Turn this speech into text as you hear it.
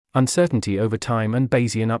Uncertainty Over Time and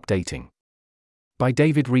Bayesian Updating. By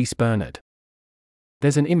David Rhys Bernard.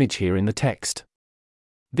 There's an image here in the text.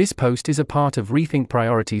 This post is a part of Rethink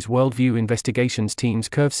Priorities Worldview Investigations Team's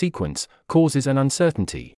Curve Sequence, Causes and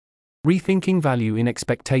Uncertainty. Rethinking Value in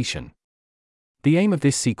Expectation. The aim of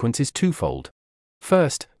this sequence is twofold.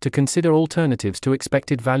 First, to consider alternatives to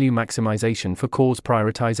expected value maximization for cause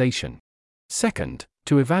prioritization. Second,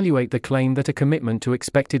 to evaluate the claim that a commitment to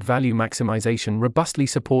expected value maximization robustly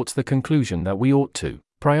supports the conclusion that we ought to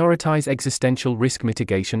prioritize existential risk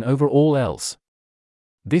mitigation over all else.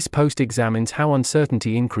 This post examines how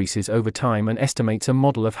uncertainty increases over time and estimates a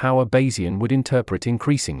model of how a Bayesian would interpret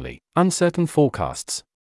increasingly uncertain forecasts.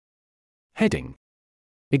 Heading: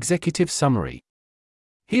 Executive Summary.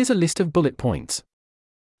 Here's a list of bullet points.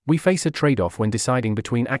 We face a trade-off when deciding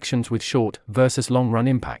between actions with short versus long-run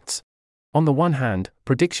impacts. On the one hand,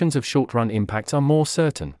 predictions of short-run impacts are more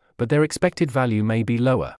certain, but their expected value may be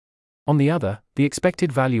lower. On the other, the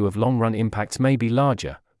expected value of long-run impacts may be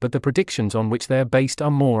larger, but the predictions on which they are based are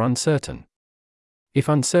more uncertain. If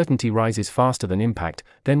uncertainty rises faster than impact,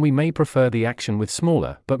 then we may prefer the action with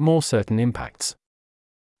smaller but more certain impacts.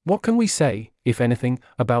 What can we say, if anything,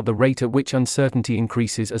 about the rate at which uncertainty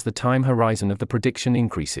increases as the time horizon of the prediction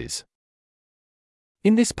increases?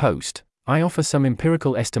 In this post, I offer some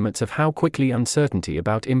empirical estimates of how quickly uncertainty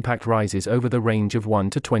about impact rises over the range of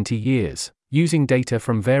 1 to 20 years, using data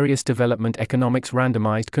from various development economics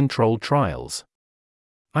randomized controlled trials.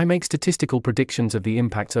 I make statistical predictions of the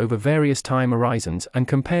impacts over various time horizons and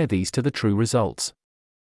compare these to the true results.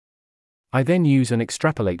 I then use and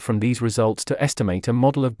extrapolate from these results to estimate a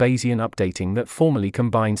model of Bayesian updating that formally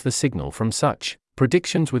combines the signal from such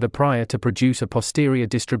predictions with a prior to produce a posterior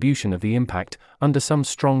distribution of the impact, under some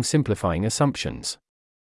strong simplifying assumptions.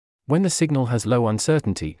 When the signal has low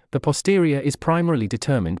uncertainty, the posterior is primarily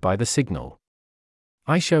determined by the signal.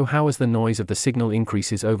 I show how as the noise of the signal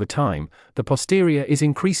increases over time, the posterior is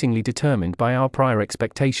increasingly determined by our prior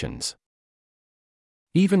expectations.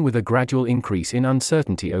 Even with a gradual increase in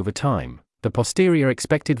uncertainty over time, the posterior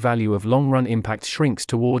expected value of long-run impact shrinks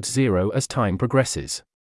towards zero as time progresses.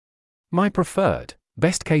 My preferred,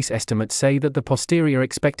 best-case estimates say that the posterior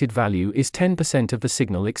expected value is 10% of the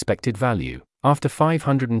signal expected value, after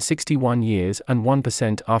 561 years and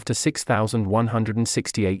 1% after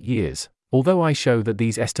 6,168 years, although I show that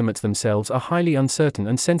these estimates themselves are highly uncertain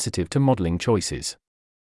and sensitive to modeling choices.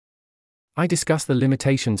 I discuss the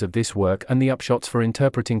limitations of this work and the upshots for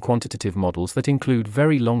interpreting quantitative models that include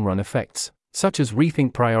very long-run effects, such as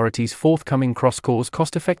Rethink Priorities' forthcoming cross-cause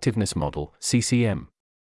cost-effectiveness model, CCM.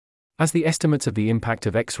 As the estimates of the impact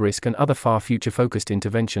of X risk and other far future-focused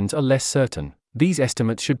interventions are less certain, these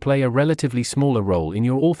estimates should play a relatively smaller role in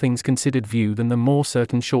your all things considered view than the more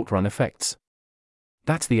certain short-run effects.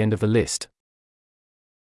 That's the end of the list.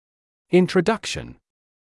 Introduction.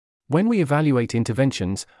 When we evaluate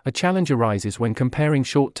interventions, a challenge arises when comparing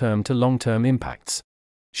short-term to long-term impacts.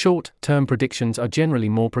 Short-term predictions are generally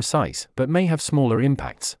more precise but may have smaller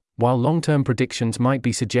impacts, while long-term predictions might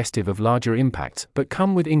be suggestive of larger impacts but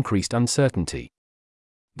come with increased uncertainty.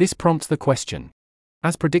 This prompts the question: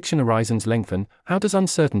 as prediction horizons lengthen, how does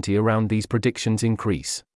uncertainty around these predictions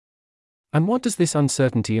increase? And what does this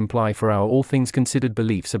uncertainty imply for our all things considered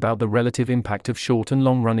beliefs about the relative impact of short and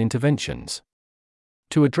long-run interventions?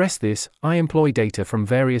 To address this, I employ data from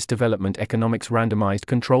various development economics randomized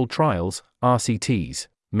controlled trials, RCTs,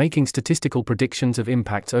 making statistical predictions of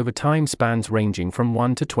impacts over time spans ranging from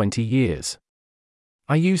 1 to 20 years.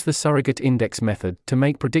 I use the surrogate index method to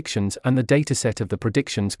make predictions, and the dataset of the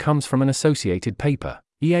predictions comes from an associated paper,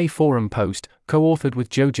 EA Forum post, co-authored with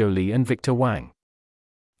Jojo Lee and Victor Wang.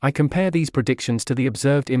 I compare these predictions to the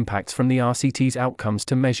observed impacts from the RCT's outcomes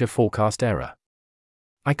to measure forecast error.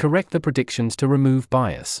 I correct the predictions to remove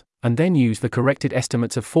bias, and then use the corrected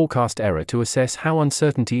estimates of forecast error to assess how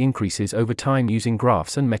uncertainty increases over time using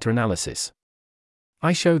graphs and meta-analysis.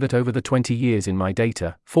 I show that over the 20 years in my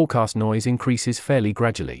data, forecast noise increases fairly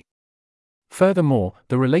gradually. Furthermore,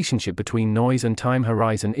 the relationship between noise and time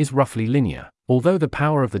horizon is roughly linear, although the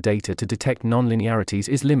power of the data to detect nonlinearities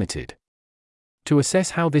is limited. To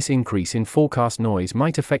assess how this increase in forecast noise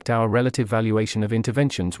might affect our relative valuation of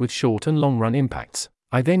interventions with short and long-run impacts,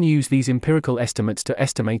 I then use these empirical estimates to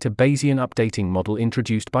estimate a Bayesian updating model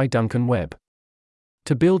introduced by Duncan Webb.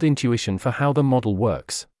 To build intuition for how the model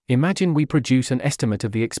works, imagine we produce an estimate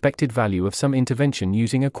of the expected value of some intervention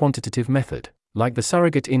using a quantitative method, like the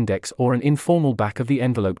surrogate index or an informal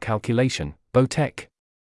back-of-the-envelope calculation, BOTEC.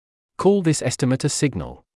 Call this estimate a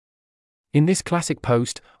signal. In this classic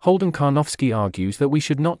post, Holden Karnofsky argues that we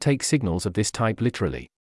should not take signals of this type literally.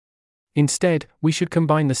 Instead, we should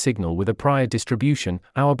combine the signal with a prior distribution,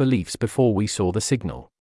 our beliefs before we saw the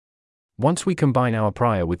signal. Once we combine our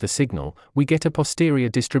prior with the signal, we get a posterior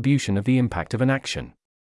distribution of the impact of an action.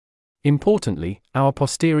 Importantly, our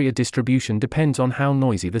posterior distribution depends on how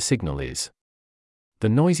noisy the signal is. The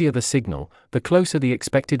noisier the signal, the closer the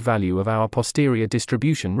expected value of our posterior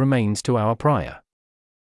distribution remains to our prior.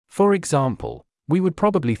 For example, we would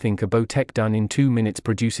probably think a botech done in 2 minutes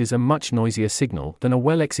produces a much noisier signal than a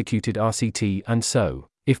well-executed RCT, and so,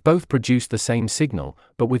 if both produce the same signal,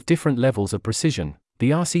 but with different levels of precision, the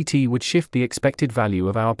RCT would shift the expected value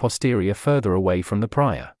of our posterior further away from the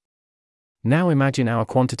prior. Now imagine our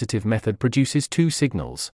quantitative method produces 2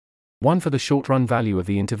 signals. One for the short-run value of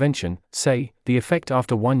the intervention, say, the effect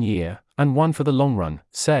after 1 year, and one for the long run,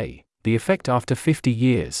 say, the effect after 50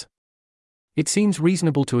 years. It seems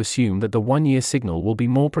reasonable to assume that the 1-year signal will be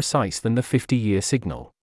more precise than the 50-year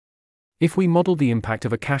signal. If we model the impact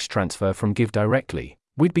of a cash transfer from Give directly,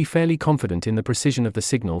 we'd be fairly confident in the precision of the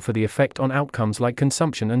signal for the effect on outcomes like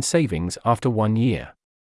consumption and savings after 1 year.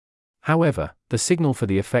 However, the signal for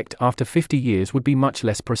the effect after 50 years would be much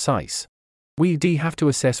less precise. We'd have to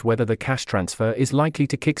assess whether the cash transfer is likely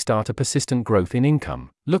to kickstart a persistent growth in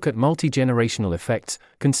income, look at multi-generational effects,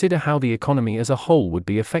 consider how the economy as a whole would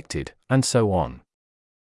be affected, and so on.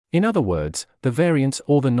 In other words, the variance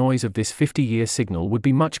or the noise of this 50-year signal would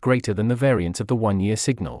be much greater than the variance of the 1-year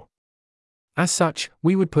signal. As such,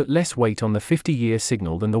 we would put less weight on the 50-year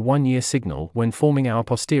signal than the 1-year signal when forming our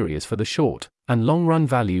posteriors for the short and long-run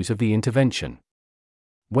values of the intervention.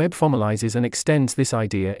 Webb formalizes and extends this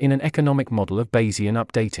idea in an economic model of Bayesian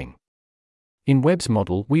updating. In Webb's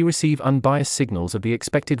model, we receive unbiased signals of the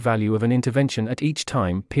expected value of an intervention at each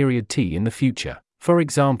time period t in the future. For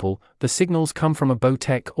example, the signals come from a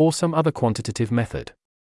botech or some other quantitative method.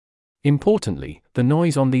 Importantly, the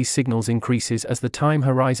noise on these signals increases as the time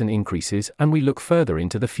horizon increases and we look further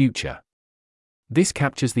into the future. This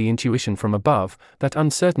captures the intuition from above that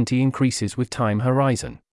uncertainty increases with time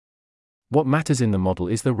horizon. What matters in the model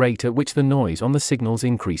is the rate at which the noise on the signals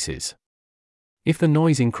increases. If the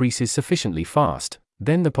noise increases sufficiently fast,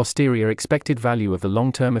 then the posterior expected value of the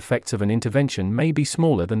long-term effects of an intervention may be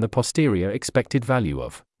smaller than the posterior expected value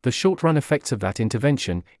of the short-run effects of that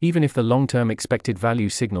intervention, even if the long-term expected value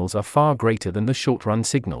signals are far greater than the short-run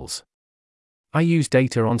signals. I use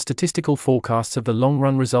data on statistical forecasts of the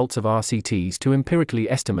long-run results of RCTs to empirically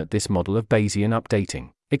estimate this model of Bayesian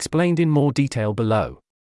updating, explained in more detail below.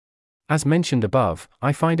 As mentioned above,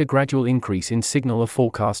 I find a gradual increase in signal or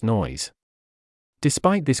forecast noise.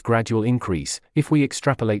 Despite this gradual increase, if we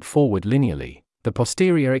extrapolate forward linearly, the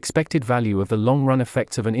posterior expected value of the long-run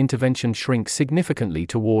effects of an intervention shrinks significantly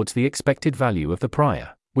towards the expected value of the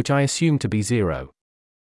prior, which I assume to be 0.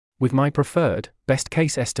 With my preferred,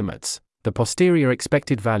 best-case estimates, the posterior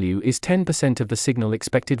expected value is 10% of the signal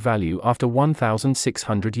expected value after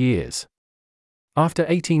 1,600 years. After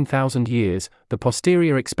 18,000 years, the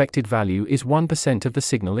posterior expected value is 1% of the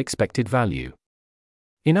signal expected value.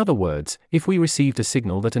 In other words, if we received a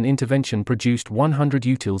signal that an intervention produced 100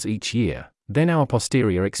 utils each year, then our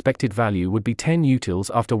posterior expected value would be 10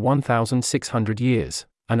 utils after 1,600 years,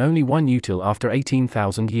 and only 1 util after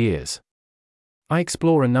 18,000 years. I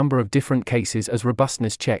explore a number of different cases as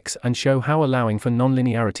robustness checks and show how allowing for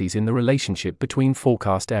nonlinearities in the relationship between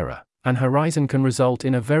forecast error and horizon can result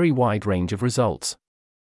in a very wide range of results.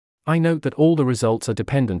 I note that all the results are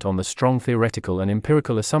dependent on the strong theoretical and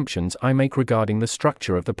empirical assumptions I make regarding the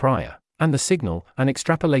structure of the prior and the signal and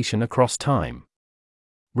extrapolation across time.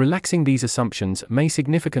 Relaxing these assumptions may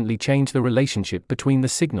significantly change the relationship between the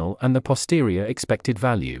signal and the posterior expected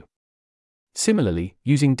value. Similarly,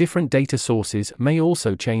 using different data sources may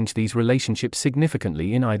also change these relationships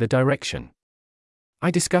significantly in either direction. I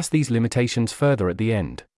discuss these limitations further at the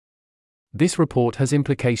end. This report has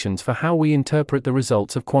implications for how we interpret the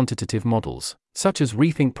results of quantitative models, such as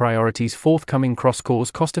Rethink Priorities' forthcoming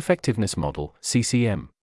cross-cause cost-effectiveness model, CCM.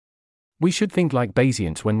 We should think like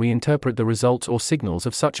Bayesians when we interpret the results or signals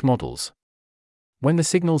of such models. When the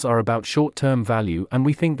signals are about short-term value and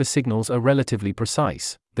we think the signals are relatively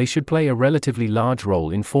precise, they should play a relatively large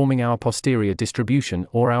role in forming our posterior distribution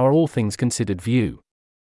or our all things considered view.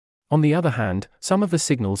 On the other hand, some of the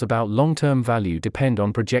signals about long-term value depend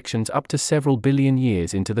on projections up to several billion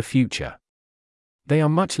years into the future. They are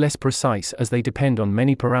much less precise as they depend on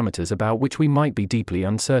many parameters about which we might be deeply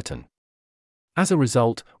uncertain. As a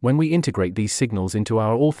result, when we integrate these signals into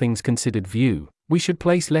our all things considered view, we should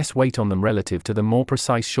place less weight on them relative to the more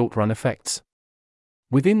precise short-run effects.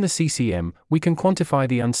 Within the CCM, we can quantify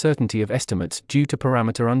the uncertainty of estimates due to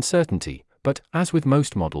parameter uncertainty, but, as with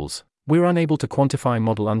most models, we're unable to quantify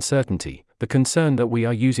model uncertainty, the concern that we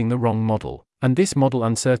are using the wrong model, and this model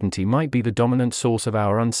uncertainty might be the dominant source of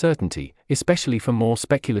our uncertainty, especially for more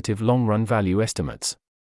speculative long-run value estimates.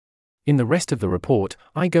 In the rest of the report,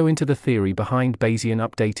 I go into the theory behind Bayesian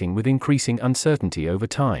updating with increasing uncertainty over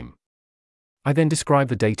time. I then describe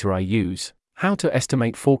the data I use, how to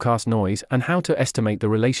estimate forecast noise, and how to estimate the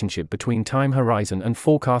relationship between time horizon and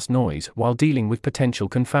forecast noise while dealing with potential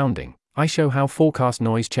confounding. I show how forecast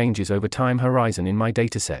noise changes over time horizon in my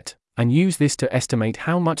dataset, and use this to estimate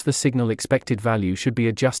how much the signal expected value should be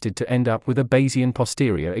adjusted to end up with a Bayesian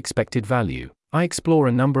posterior expected value. I explore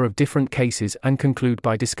a number of different cases and conclude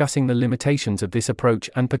by discussing the limitations of this approach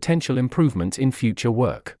and potential improvements in future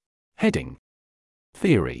work. Heading: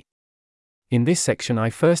 Theory. In this section I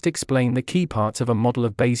first explain the key parts of a model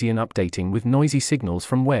of Bayesian updating with noisy signals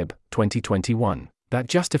from Webb, 2021, that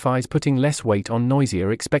justifies putting less weight on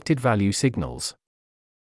noisier expected value signals.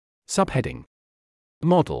 Subheading: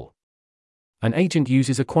 Model. An agent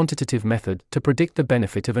uses a quantitative method to predict the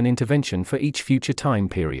benefit of an intervention for each future time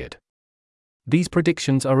period. These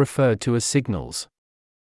predictions are referred to as signals.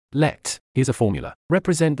 Let, here's a formula,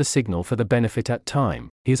 represent the signal for the benefit at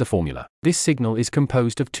time, here's a formula. This signal is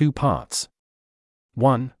composed of two parts.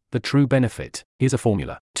 1. The true benefit, here's a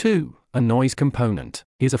formula. 2. A noise component,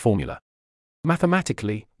 here's a formula.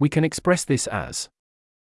 Mathematically, we can express this as.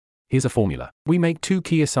 Here's a formula. We make two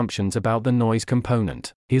key assumptions about the noise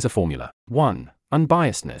component, here's a formula. 1.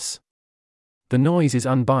 Unbiasedness. The noise is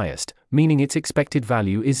unbiased, meaning its expected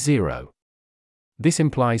value is 0. This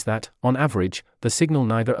implies that, on average, the signal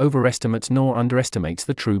neither overestimates nor underestimates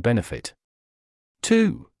the true benefit.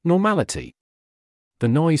 2. Normality. The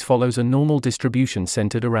noise follows a normal distribution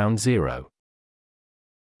centered around 0.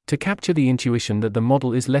 To capture the intuition that the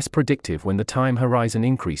model is less predictive when the time horizon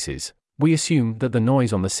increases, we assume that the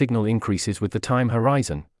noise on the signal increases with the time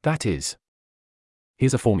horizon, that is.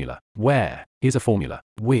 Here's a formula. Where, here's a formula.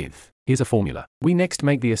 With, here's a formula. We next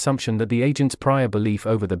make the assumption that the agent's prior belief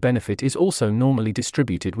over the benefit is also normally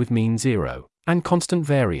distributed with mean 0, and constant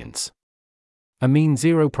variance. A mean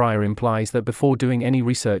 0 prior implies that before doing any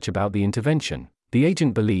research about the intervention, the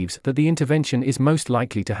agent believes that the intervention is most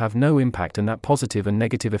likely to have no impact and that positive and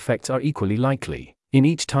negative effects are equally likely, in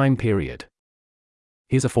each time period.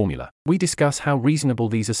 Here's a formula. We discuss how reasonable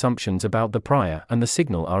these assumptions about the prior and the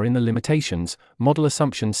signal are in the limitations, model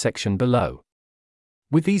assumptions section below.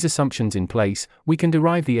 With these assumptions in place, we can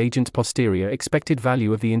derive the agent's posterior expected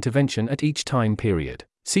value of the intervention at each time period.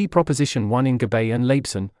 See Proposition 1 in Gabay and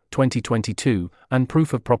Leibson, 2022, and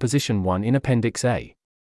proof of Proposition 1 in Appendix A.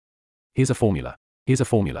 Here's a formula. Here's a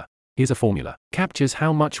formula. Here's a formula. Captures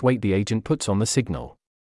how much weight the agent puts on the signal.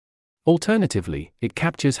 Alternatively, it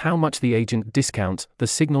captures how much the agent discounts the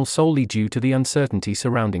signal solely due to the uncertainty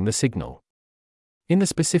surrounding the signal. In the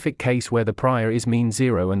specific case where the prior is mean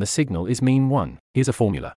 0 and the signal is mean 1, here's a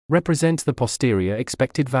formula, represents the posterior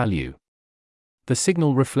expected value. The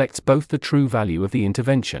signal reflects both the true value of the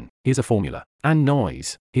intervention, here's a formula, and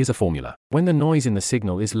noise, here's a formula. When the noise in the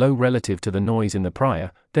signal is low relative to the noise in the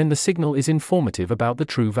prior, then the signal is informative about the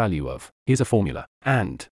true value of, here's a formula,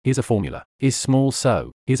 and, here's a formula, is small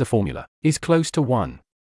so, here's a formula, is close to 1.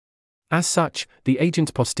 As such, the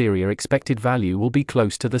agent's posterior expected value will be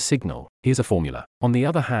close to the signal, here's a formula. On the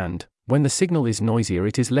other hand, when the signal is noisier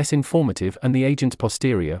it is less informative and the agent's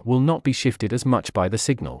posterior will not be shifted as much by the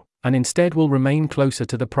signal, and instead will remain closer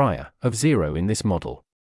to the prior, of 0 in this model.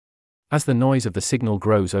 As the noise of the signal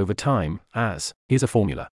grows over time, here's a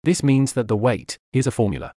formula. This means that the weight, here's a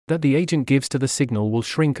formula, that the agent gives to the signal will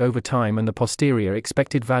shrink over time and the posterior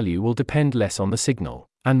expected value will depend less on the signal,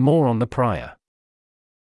 and more on the prior.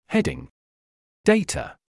 Heading: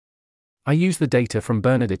 Data. I use the data from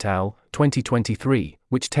Bernard et al., 2023,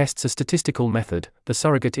 which tests a statistical method, the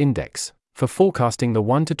surrogate index, for forecasting the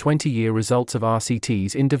 1 to 20-year results of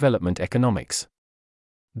RCTs in development economics.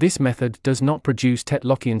 This method does not produce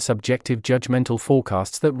Tetlockian subjective judgmental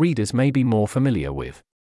forecasts that readers may be more familiar with.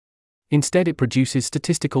 Instead it produces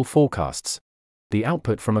statistical forecasts, the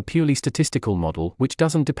output from a purely statistical model which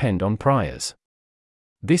doesn't depend on priors.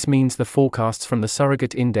 This means the forecasts from the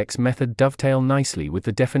surrogate index method dovetail nicely with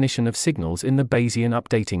the definition of signals in the Bayesian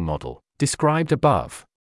updating model, described above.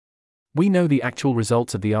 We know the actual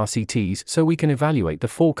results of the RCTs so we can evaluate the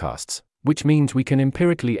forecasts, which means we can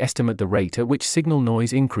empirically estimate the rate at which signal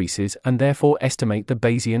noise increases and therefore estimate the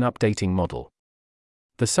Bayesian updating model.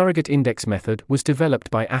 The surrogate index method was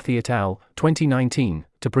developed by Athy et al., 2019,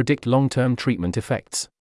 to predict long-term treatment effects.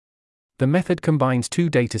 The method combines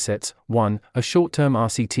two datasets, 1, a short-term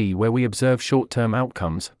RCT where we observe short-term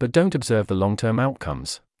outcomes but don't observe the long-term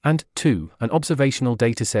outcomes, and 2, an observational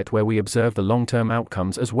dataset where we observe the long-term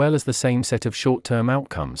outcomes as well as the same set of short-term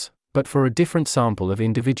outcomes, but for a different sample of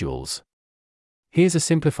individuals. Here's a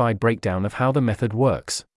simplified breakdown of how the method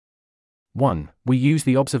works. 1. We use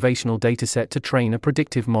the observational dataset to train a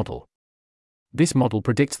predictive model. This model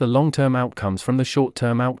predicts the long-term outcomes from the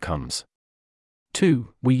short-term outcomes.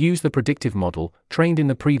 2. We use the predictive model, trained in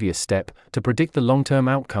the previous step, to predict the long-term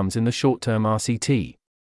outcomes in the short-term RCT.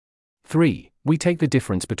 3. We take the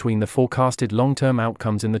difference between the forecasted long-term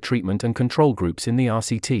outcomes in the treatment and control groups in the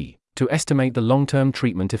RCT, to estimate the long-term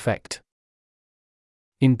treatment effect.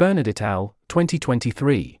 In Bernard et al.,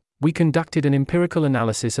 2023, we conducted an empirical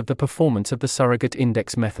analysis of the performance of the surrogate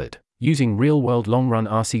index method, using real-world long-run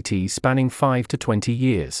RCTs spanning 5 to 20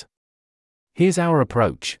 years. Here's our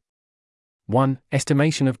approach. 1.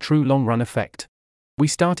 Estimation of true long-run effect. We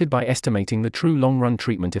started by estimating the true long-run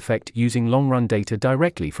treatment effect using long-run data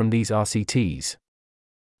directly from these RCTs.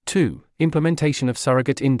 2. Implementation of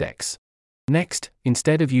surrogate index. Next,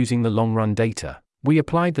 instead of using the long-run data, we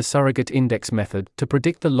applied the surrogate index method to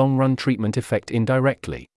predict the long-run treatment effect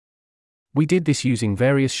indirectly. We did this using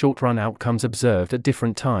various short-run outcomes observed at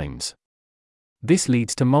different times. This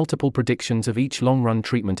leads to multiple predictions of each long-run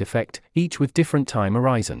treatment effect, each with different time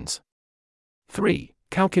horizons. 3.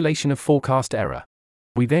 Calculation of forecast error.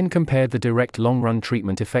 We then compared the direct long-run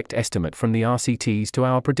treatment effect estimate from the RCTs to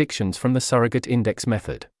our predictions from the surrogate index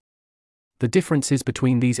method. The differences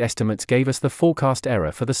between these estimates gave us the forecast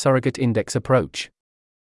error for the surrogate index approach.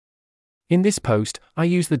 In this post, I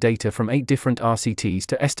use the data from 8 different RCTs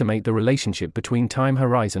to estimate the relationship between time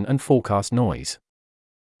horizon and forecast noise.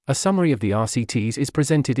 A summary of the RCTs is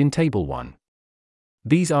presented in Table 1.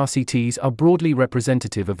 These RCTs are broadly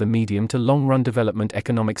representative of the medium to long-run development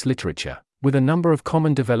economics literature, with a number of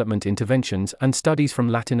common development interventions and studies from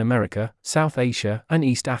Latin America, South Asia, and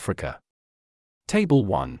East Africa. Table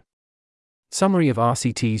 1. Summary of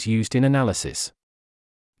RCTs used in analysis.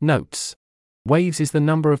 Notes. Waves is the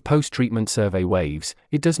number of post-treatment survey waves,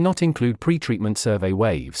 it does not include pre-treatment survey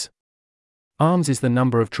waves. Arms is the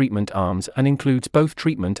number of treatment arms and includes both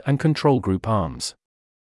treatment and control group arms.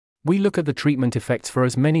 We look at the treatment effects for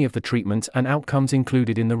as many of the treatments and outcomes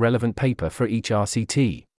included in the relevant paper for each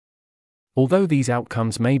RCT. Although these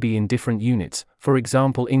outcomes may be in different units, for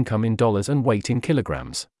example income in dollars and weight in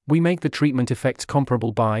kilograms, we make the treatment effects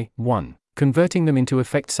comparable by 1. Converting them into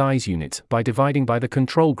effect size units by dividing by the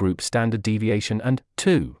control group standard deviation and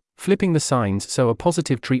 2. Flipping the signs so a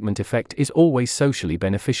positive treatment effect is always socially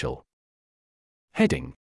beneficial.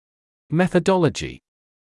 Heading. Methodology.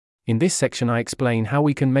 In this section I explain how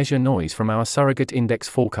we can measure noise from our surrogate index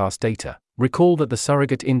forecast data. Recall that the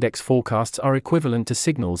surrogate index forecasts are equivalent to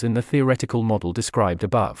signals in the theoretical model described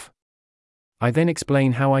above. I then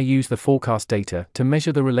explain how I use the forecast data to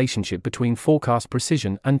measure the relationship between forecast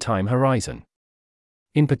precision and time horizon.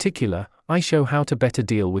 In particular, I show how to better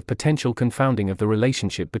deal with potential confounding of the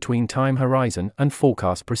relationship between time horizon and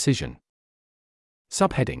forecast precision.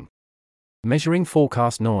 Subheading. Measuring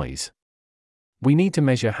forecast noise. We need to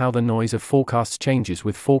measure how the noise of forecasts changes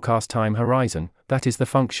with forecast time horizon, that is the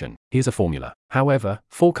function. Here's a formula. However,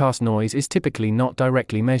 forecast noise is typically not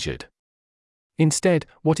directly measured. Instead,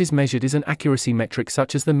 what is measured is an accuracy metric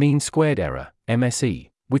such as the mean squared error, MSE,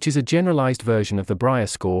 which is a generalized version of the Brier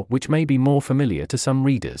score which may be more familiar to some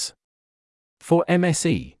readers. For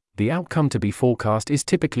MSE, the outcome to be forecast is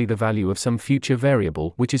typically the value of some future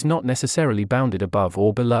variable which is not necessarily bounded above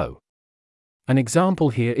or below. An example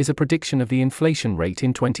here is a prediction of the inflation rate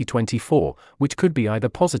in 2024, which could be either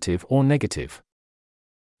positive or negative.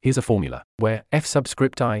 Here's a formula, where F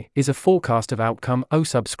subscript I is a forecast of outcome O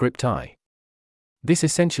subscript I. This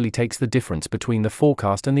essentially takes the difference between the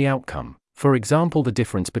forecast and the outcome, for example the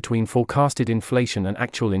difference between forecasted inflation and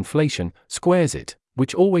actual inflation, squares it,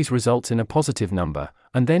 which always results in a positive number,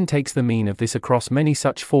 and then takes the mean of this across many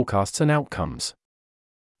such forecasts and outcomes.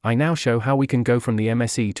 I now show how we can go from the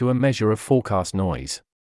MSE to a measure of forecast noise.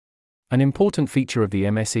 An important feature of the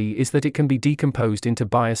MSE is that it can be decomposed into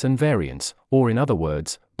bias and variance, or in other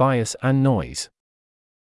words, bias and noise.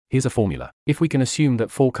 Here's a formula. If we can assume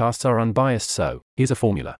that forecasts are unbiased, so, here's a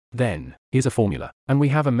formula, then, here's a formula, and we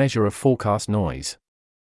have a measure of forecast noise.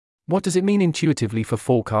 What does it mean intuitively for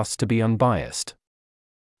forecasts to be unbiased?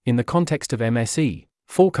 In the context of MSE,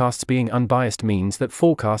 forecasts being unbiased means that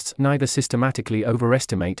forecasts neither systematically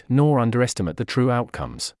overestimate nor underestimate the true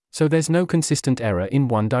outcomes, so there's no consistent error in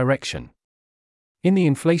one direction. In the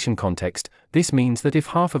inflation context, this means that if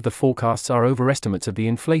half of the forecasts are overestimates of the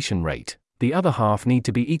inflation rate, the other half need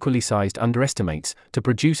to be equally sized underestimates to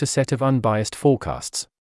produce a set of unbiased forecasts.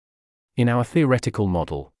 In our theoretical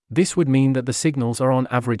model, this would mean that the signals are on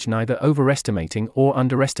average neither overestimating or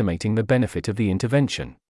underestimating the benefit of the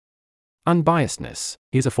intervention. Unbiasedness.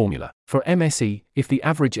 Here's a formula. For MSE, if the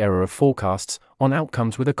average error of forecasts on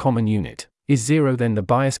outcomes with a common unit is 0, then the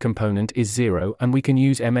bias component is 0, and we can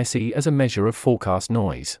use MSE as a measure of forecast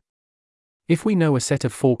noise. If we know a set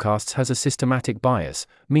of forecasts has a systematic bias,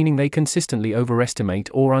 meaning they consistently overestimate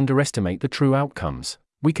or underestimate the true outcomes,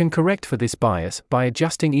 we can correct for this bias by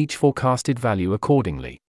adjusting each forecasted value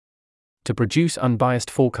accordingly. To produce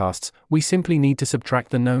unbiased forecasts, we simply need to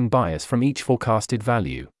subtract the known bias from each forecasted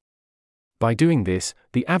value. By doing this,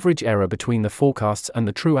 the average error between the forecasts and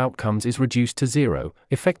the true outcomes is reduced to 0,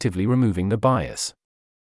 effectively removing the bias.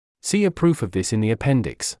 See a proof of this in the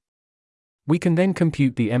appendix. We can then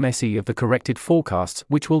compute the MSE of the corrected forecasts,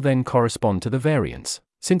 which will then correspond to the variance,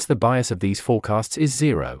 since the bias of these forecasts is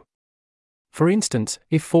 0. For instance,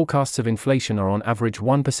 if forecasts of inflation are on average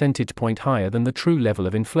 1 percentage point higher than the true level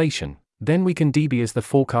of inflation, then we can dB as the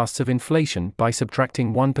forecasts of inflation by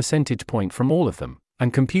subtracting 1 percentage point from all of them,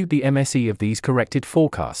 and compute the MSE of these corrected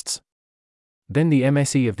forecasts. Then the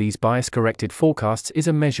MSE of these bias-corrected forecasts is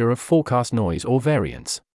a measure of forecast noise or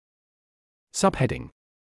variance. Subheading: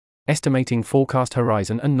 Estimating forecast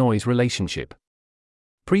horizon and noise relationship.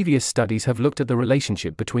 Previous studies have looked at the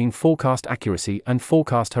relationship between forecast accuracy and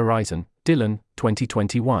forecast horizon. Dillon,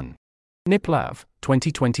 2021. Niplav,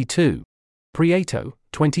 2022. Prieto,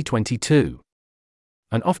 2022.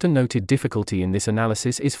 An often noted difficulty in this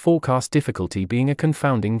analysis is forecast difficulty being a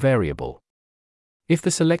confounding variable. If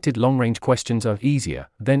the selected long-range questions are easier,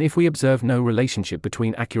 then if we observe no relationship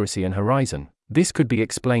between accuracy and horizon, this could be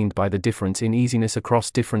explained by the difference in easiness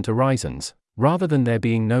across different horizons, rather than there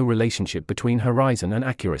being no relationship between horizon and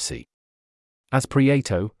accuracy. As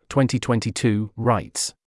Prieto, 2022,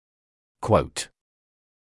 writes, quote,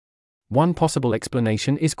 "One possible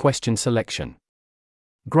explanation is question selection.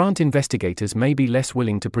 Grant investigators may be less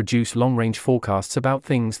willing to produce long-range forecasts about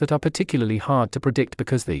things that are particularly hard to predict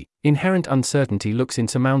because the inherent uncertainty looks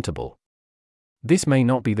insurmountable. This may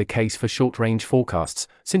not be the case for short-range forecasts,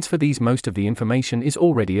 since for these most of the information is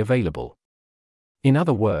already available. In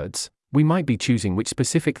other words, we might be choosing which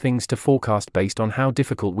specific things to forecast based on how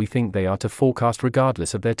difficult we think they are to forecast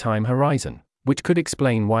regardless of their time horizon, which could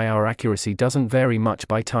explain why our accuracy doesn't vary much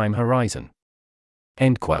by time horizon."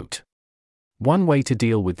 End quote. One way to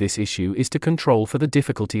deal with this issue is to control for the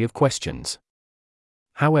difficulty of questions.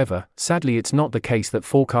 However, sadly it's not the case that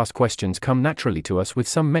forecast questions come naturally to us with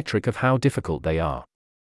some metric of how difficult they are.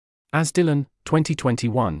 As Dillon,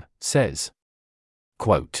 2021, says,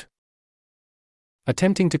 quote,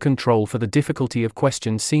 "Attempting to control for the difficulty of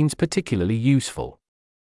questions seems particularly useful.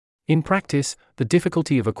 In practice, the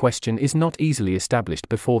difficulty of a question is not easily established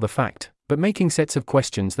before the fact, but making sets of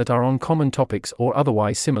questions that are on common topics or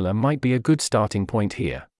otherwise similar might be a good starting point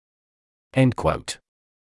here." End quote.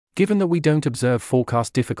 Given that we don't observe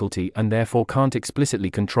forecast difficulty and therefore can't explicitly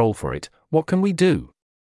control for it, what can we do?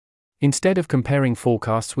 Instead of comparing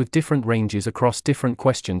forecasts with different ranges across different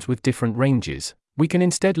questions with different ranges, we can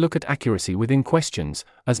instead look at accuracy within questions,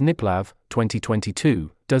 as Niplav,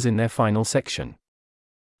 2022, does in their final section.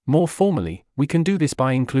 More formally, we can do this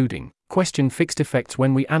by including question fixed effects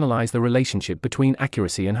when we analyze the relationship between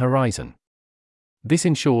accuracy and horizon. This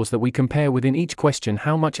ensures that we compare within each question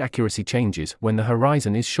how much accuracy changes when the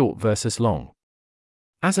horizon is short versus long.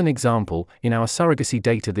 As an example, in our surrogacy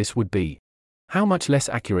data this would be: how much less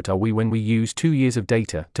accurate are we when we use 2 years of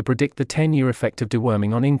data to predict the 10-year effect of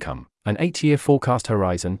deworming on income, an 8-year forecast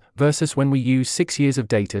horizon, versus when we use 6 years of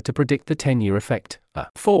data to predict the 10-year effect, a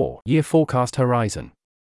 4-year forecast horizon.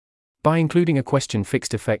 By including a question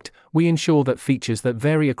fixed effect, we ensure that features that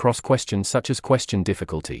vary across questions such as question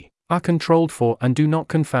difficulty are controlled for and do not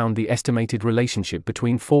confound the estimated relationship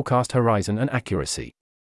between forecast horizon and accuracy.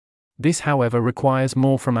 This, however, requires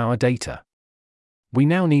more from our data. We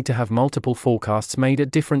now need to have multiple forecasts made at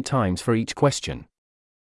different times for each question.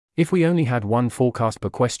 If we only had one forecast per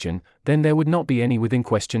question, then there would not be any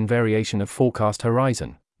within-question variation of forecast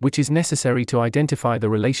horizon, which is necessary to identify the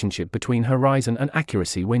relationship between horizon and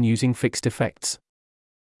accuracy when using fixed effects.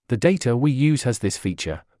 The data we use has this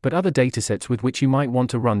feature, but other datasets with which you might want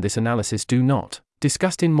to run this analysis do not,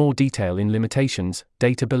 discussed in more detail in limitations,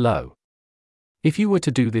 data below. If you were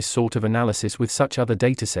to do this sort of analysis with such other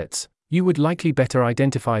datasets, you would likely better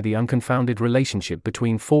identify the unconfounded relationship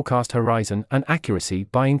between forecast horizon and accuracy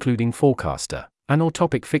by including forecaster and or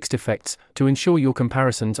topic fixed effects to ensure your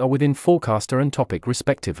comparisons are within forecaster and topic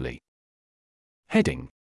respectively. Heading: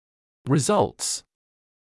 Results.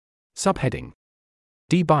 Subheading: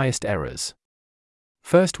 Debiased errors.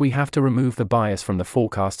 First, we have to remove the bias from the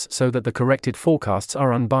forecasts so that the corrected forecasts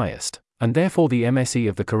are unbiased, and therefore the MSE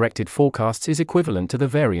of the corrected forecasts is equivalent to the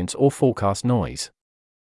variance or forecast noise.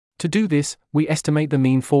 To do this, we estimate the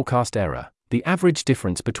mean forecast error, the average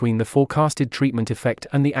difference between the forecasted treatment effect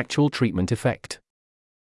and the actual treatment effect.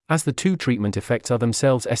 As the two treatment effects are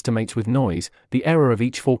themselves estimates with noise, the error of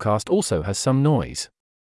each forecast also has some noise.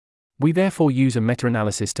 We therefore use a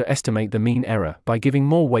meta-analysis to estimate the mean error by giving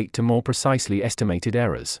more weight to more precisely estimated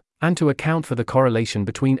errors, and to account for the correlation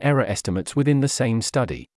between error estimates within the same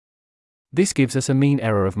study. This gives us a mean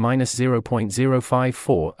error of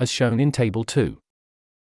 -0.054 as shown in Table 2.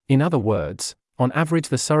 In other words, on average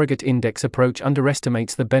the surrogate index approach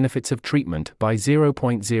underestimates the benefits of treatment by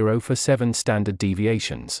 0.047 standard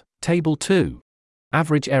deviations. Table 2.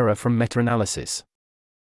 Average error from meta-analysis.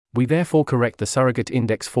 We therefore correct the surrogate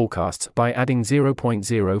index forecasts by adding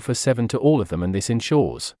 0.047 to all of them, and this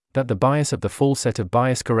ensures that the bias of the full set of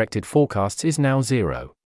bias-corrected forecasts is now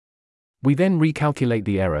 0. We then recalculate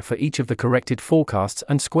the error for each of the corrected forecasts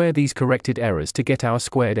and square these corrected errors to get our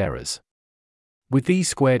squared errors. With these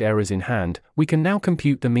squared errors in hand, we can now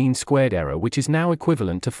compute the mean squared error, which is now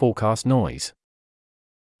equivalent to forecast noise.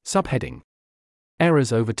 Subheading: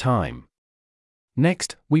 Errors over time.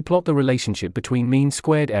 Next, we plot the relationship between mean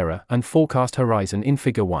squared error and forecast horizon in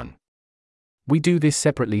Figure 1. We do this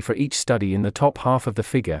separately for each study in the top half of the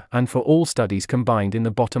figure and for all studies combined in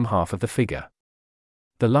the bottom half of the figure.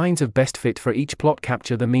 The lines of best fit for each plot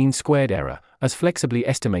capture the mean squared error, as flexibly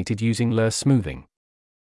estimated using Lerse smoothing.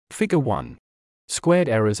 Figure 1. Squared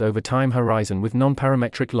errors over time horizon with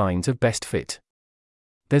non-parametric lines of best fit.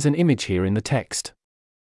 There's an image here in the text.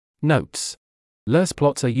 Notes: Lerse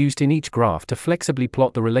plots are used in each graph to flexibly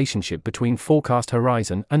plot the relationship between forecast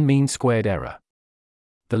horizon and mean squared error.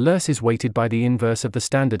 The Lerse is weighted by the inverse of the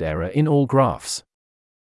standard error in all graphs.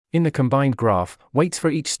 In the combined graph, weights for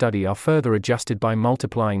each study are further adjusted by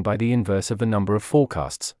multiplying by the inverse of the number of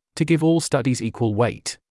forecasts, to give all studies equal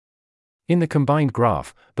weight. In the combined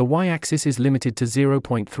graph, the y-axis is limited to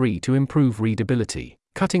 0.3 to improve readability,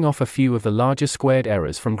 cutting off a few of the larger squared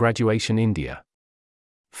errors from graduation India.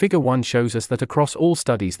 Figure 1 shows us that across all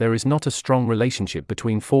studies there is not a strong relationship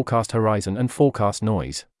between forecast horizon and forecast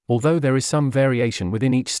noise, although there is some variation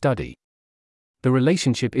within each study. The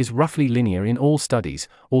relationship is roughly linear in all studies,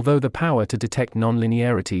 although the power to detect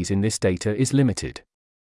nonlinearities in this data is limited.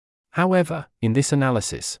 However, in this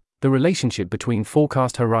analysis, the relationship between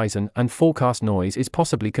forecast horizon and forecast noise is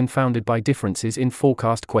possibly confounded by differences in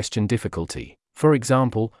forecast question difficulty. For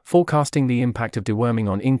example, forecasting the impact of deworming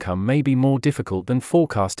on income may be more difficult than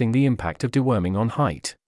forecasting the impact of deworming on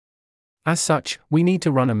height. As such, we need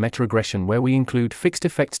to run a meta-regression where we include fixed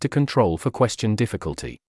effects to control for question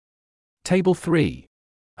difficulty. Table 3.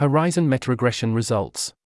 Horizon meta-regression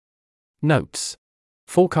results. Notes: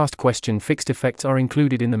 Forecast question fixed effects are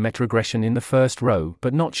included in the meta-regression in the first row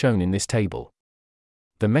but not shown in this table.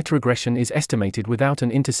 The meta-regression is estimated without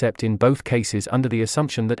an intercept in both cases under the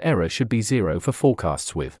assumption that error should be 0 for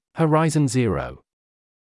forecasts with horizon 0.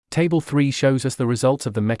 Table 3 shows us the results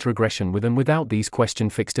of the meta-regression with and without these question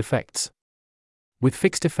fixed effects. With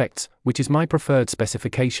fixed effects, which is my preferred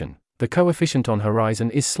specification, the coefficient on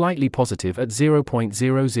horizon is slightly positive at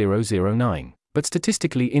 0.0009. But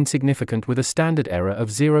statistically insignificant with a standard error of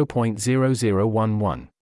 0.0011.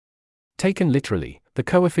 Taken literally, the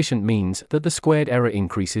coefficient means that the squared error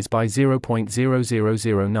increases by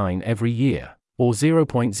 0.0009 every year, or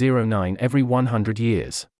 0.09 every 100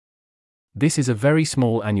 years. This is a very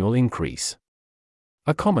small annual increase.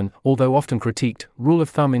 A common, although often critiqued, rule of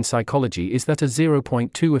thumb in psychology is that a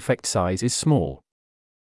 0.2 effect size is small.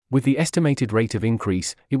 With the estimated rate of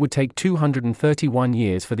increase, it would take 231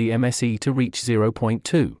 years for the MSE to reach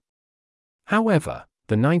 0.2. However,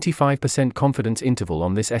 the 95% confidence interval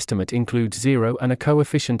on this estimate includes 0, and a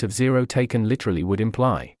coefficient of 0 taken literally would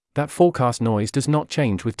imply that forecast noise does not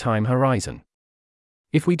change with time horizon.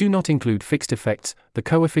 If we do not include fixed effects, the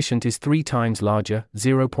coefficient is 3 times larger,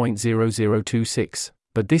 0.0026,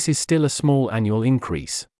 but this is still a small annual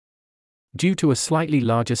increase. Due to a slightly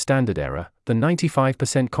larger standard error, the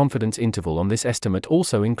 95% confidence interval on this estimate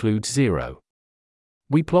also includes 0.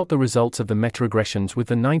 We plot the results of the meta-regressions with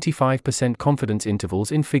the 95% confidence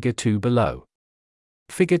intervals in Figure 2 below.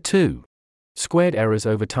 Figure 2. Squared errors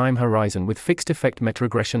over time horizon with fixed effect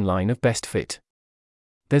meta-regression line of best fit.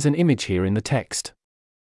 There's an image here in the text.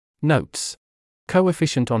 Notes: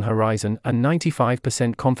 Coefficient on horizon and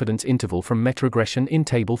 95% confidence interval from meta-regression in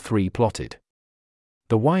Table 3 plotted.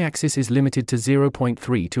 The y-axis is limited to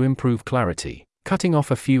 0.3 to improve clarity, cutting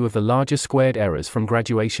off a few of the larger squared errors from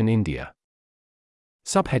graduation India.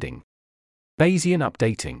 Subheading: Bayesian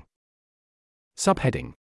updating.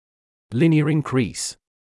 Subheading: Linear increase.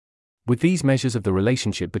 With these measures of the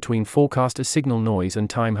relationship between forecast signal noise and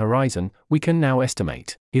time horizon, we can now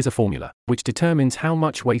estimate. Here's a formula, which determines how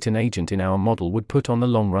much weight an agent in our model would put on the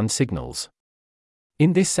long-run signals.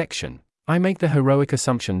 In this section, I make the heroic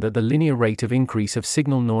assumption that the linear rate of increase of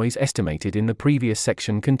signal noise estimated in the previous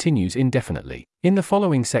section continues indefinitely. In the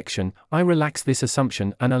following section, I relax this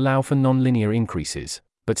assumption and allow for non-linear increases,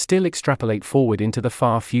 but still extrapolate forward into the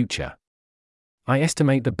far future. I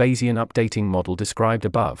estimate the Bayesian updating model described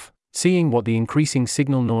above, seeing what the increasing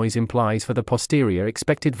signal noise implies for the posterior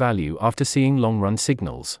expected value after seeing long-run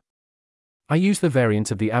signals. I use the variance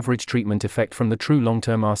of the average treatment effect from the true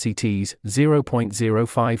long-term RCTs,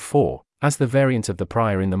 0.054, as the variance of the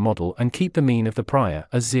prior in the model and keep the mean of the prior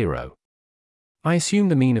as 0. I assume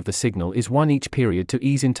the mean of the signal is 1 each period to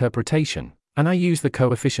ease interpretation, and I use the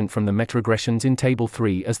coefficient from the metregressions in Table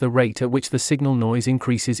 3 as the rate at which the signal noise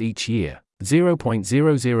increases each year,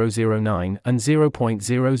 0.0009 and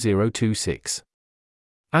 0.0026.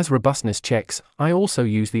 As robustness checks, I also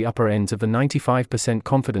use the upper ends of the 95%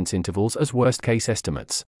 confidence intervals as worst-case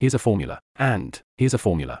estimates. Here's a formula. And here's a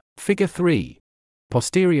formula. Figure 3.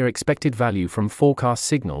 Posterior expected value from forecast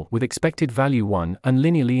signal with expected value 1 and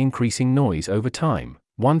linearly increasing noise over time,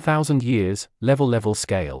 1000 years, level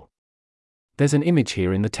scale. There's an image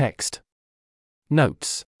here in the text.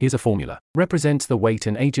 Notes. Here's a formula. Represents the weight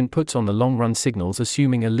an agent puts on the long-run signals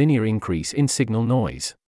assuming a linear increase in signal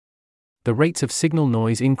noise. The rates of signal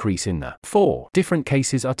noise increase in the 4 different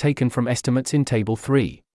cases are taken from estimates in Table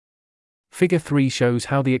 3. Figure 3 shows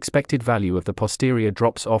how the expected value of the posterior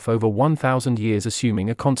drops off over 1000 years assuming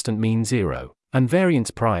a constant mean 0, and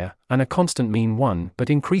variance prior, and a constant mean 1 but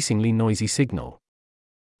increasingly noisy signal.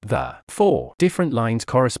 The 4 different lines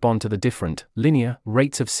correspond to the different, linear,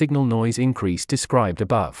 rates of signal noise increase described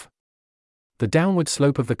above. The downward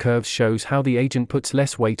slope of the curves shows how the agent puts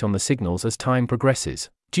less weight on the signals as time progresses,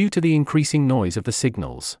 due to the increasing noise of the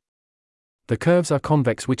signals. The curves are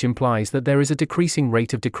convex, which implies that there is a decreasing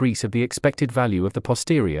rate of decrease of the expected value of the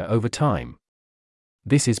posterior over time.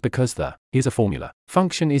 This is because the, here's a formula,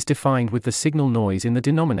 function is defined with the signal noise in the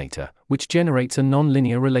denominator, which generates a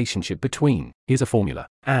non-linear relationship between, here's a formula,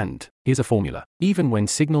 and, here's a formula, even when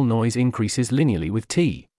signal noise increases linearly with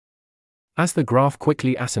t. As the graph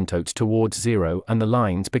quickly asymptotes towards 0 and the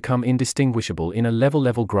lines become indistinguishable in a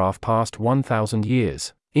level graph past 1000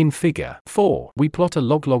 years, in Figure 4, we plot a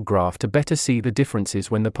log-log graph to better see the differences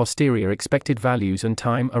when the posterior expected values and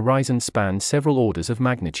time horizon span several orders of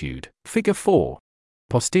magnitude. Figure 4.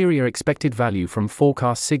 Posterior expected value from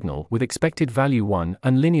forecast signal with expected value 1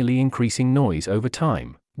 and linearly increasing noise over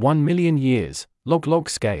time, 1 million years, log-log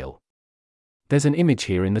scale. There's an image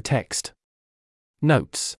here in the text.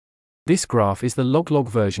 Notes. This graph is the log-log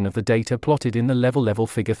version of the data plotted in the level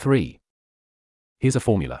Figure 3. Here's a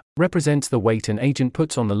formula. Represents the weight an agent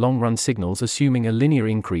puts on the long-run signals assuming a linear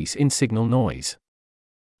increase in signal noise.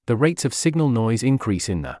 The rates of signal noise increase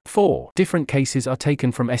in the 4 different cases are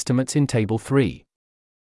taken from estimates in Table 3.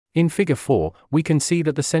 In Figure 4, we can see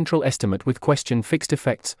that the central estimate with question fixed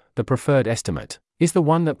effects, the preferred estimate, is the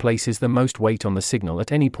one that places the most weight on the signal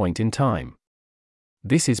at any point in time.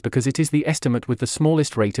 This is because it is the estimate with the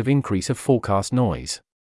smallest rate of increase of forecast noise.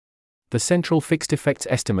 The central fixed effects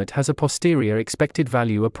estimate has a posterior expected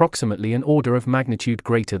value approximately an order of magnitude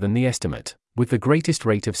greater than the estimate, with the greatest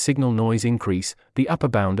rate of signal noise increase, the upper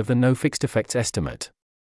bound of the no fixed effects estimate.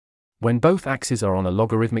 When both axes are on a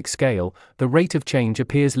logarithmic scale, the rate of change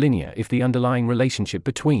appears linear if the underlying relationship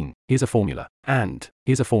between, here's a formula, and,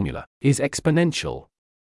 here's a formula, is exponential.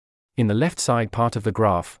 In the left side part of the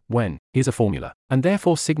graph, when, here's a formula, and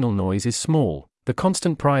therefore signal noise is small, the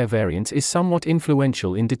constant prior variance is somewhat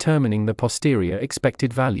influential in determining the posterior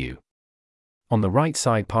expected value. On the right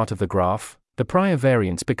side part of the graph, the prior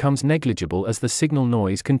variance becomes negligible as the signal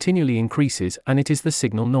noise continually increases, and it is the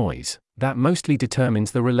signal noise that mostly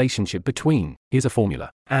determines the relationship between, here's a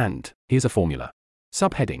formula, and, here's a formula.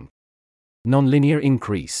 Subheading. Nonlinear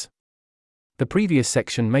increase. The previous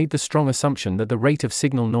section made the strong assumption that the rate of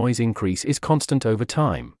signal noise increase is constant over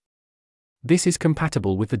time. This is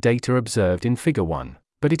compatible with the data observed in Figure 1,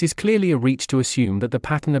 but it is clearly a reach to assume that the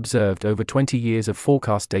pattern observed over 20 years of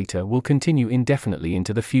forecast data will continue indefinitely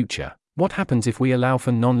into the future. What happens if we allow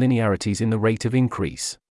for nonlinearities in the rate of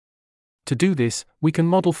increase? To do this, we can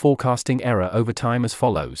model forecasting error over time as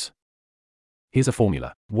follows. Here's a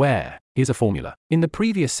formula, where, here's a formula, in the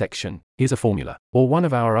previous section, here's a formula, or one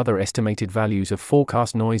of our other estimated values of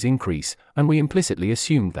forecast noise increase, and we implicitly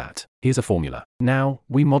assumed that, here's a formula. Now,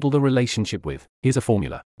 we model the relationship with, here's a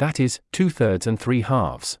formula, that is, 2/3 and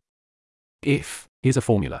 3/2. If, here's a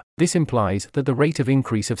formula, this implies that the rate of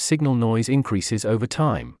increase of signal noise increases over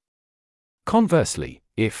time. Conversely,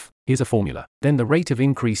 if, Here's a formula. Then the rate of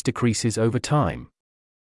increase decreases over time.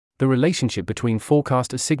 The relationship between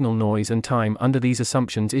forecast signal noise and time under these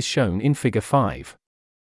assumptions is shown in Figure 5.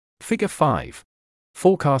 Figure 5.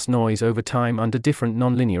 Forecast noise over time under different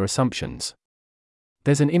nonlinear assumptions.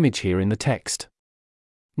 There's an image here in the text.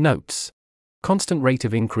 Notes. Constant rate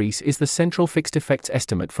of increase is the central fixed effects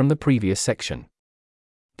estimate from the previous section.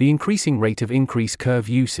 The increasing rate of increase curve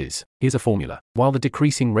uses, here's a formula, while the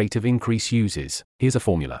decreasing rate of increase uses, here's a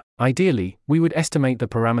formula. Ideally, we would estimate the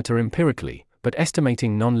parameter empirically, but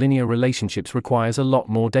estimating nonlinear relationships requires a lot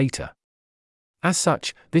more data. As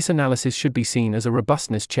such, this analysis should be seen as a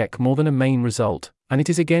robustness check more than a main result, and it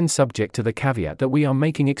is again subject to the caveat that we are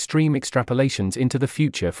making extreme extrapolations into the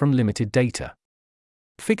future from limited data.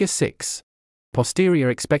 Figure 6. Posterior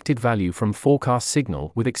expected value from forecast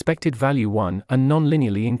signal with expected value 1 and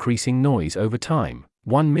non-linearly increasing noise over time,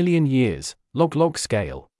 1 million years, log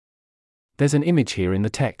scale. There's an image here in the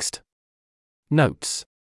text. Notes.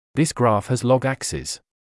 This graph has log axes.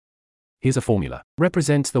 Here's a formula.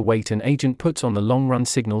 Represents the weight an agent puts on the long-run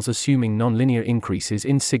signals assuming nonlinear increases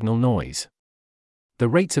in signal noise. The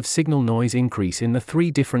rates of signal noise increase in the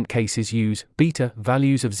three different cases use beta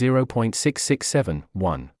values of 0.667,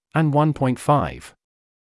 1, and 1.5.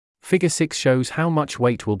 Figure 6 shows how much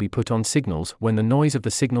weight will be put on signals when the noise of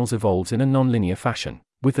the signals evolves in a nonlinear fashion,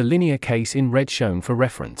 with the linear case in red shown for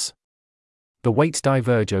reference. The weights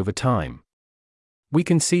diverge over time. We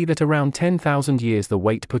can see that around 10,000 years the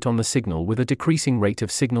weight put on the signal with a decreasing rate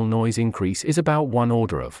of signal noise increase is about 1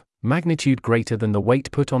 order of magnitude greater than the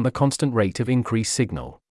weight put on the constant rate of increase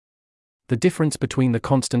signal. The difference between the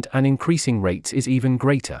constant and increasing rates is even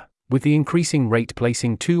greater, with the increasing rate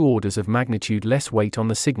placing 2 orders of magnitude less weight on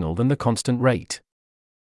the signal than the constant rate.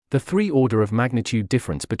 The 3 order of magnitude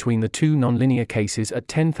difference between the two nonlinear cases at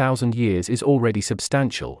 10,000 years is already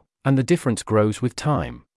substantial, and the difference grows with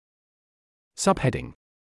time. Subheading.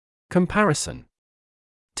 Comparison.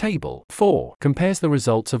 Table 4 compares the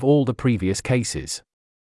results of all the previous cases.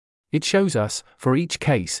 It shows us, for each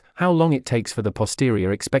case, how long it takes for the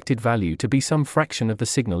posterior expected value to be some fraction of the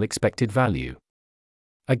signal expected value.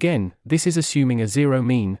 Again, this is assuming a 0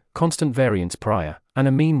 mean, constant variance prior, and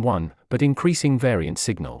a mean 1, but increasing variance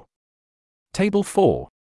signal. Table 4.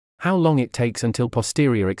 How long it takes until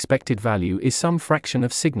posterior expected value is some fraction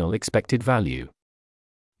of signal expected value.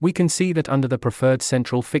 We can see that under the preferred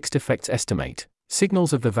central fixed effects estimate,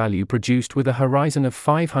 signals of the value produced with a horizon of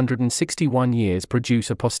 561 years produce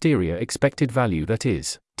a posterior expected value that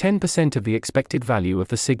is 10% of the expected value of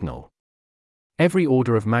the signal. Every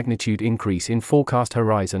order of magnitude increase in forecast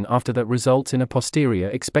horizon after that results in a posterior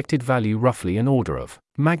expected value roughly an order of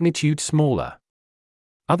magnitude smaller.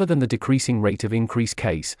 Other than the decreasing rate of increase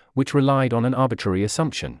case, which relied on an arbitrary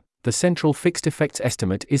assumption, the central fixed effects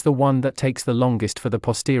estimate is the one that takes the longest for the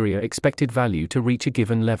posterior expected value to reach a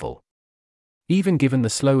given level. Even given the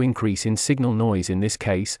slow increase in signal noise in this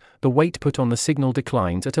case, the weight put on the signal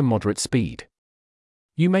declines at a moderate speed.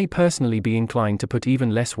 You may personally be inclined to put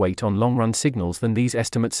even less weight on long-run signals than these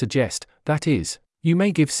estimates suggest, that is, you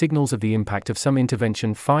may give signals of the impact of some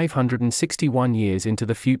intervention 561 years into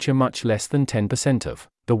the future much less than 10% of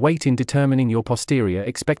the weight in determining your posterior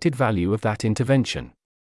expected value of that intervention.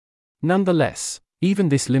 Nonetheless, even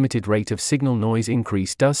this limited rate of signal noise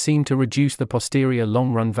increase does seem to reduce the posterior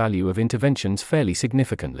long-run value of interventions fairly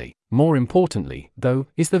significantly. More importantly, though,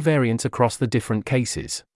 is the variance across the different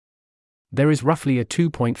cases. There is roughly a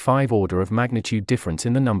 2.5 order of magnitude difference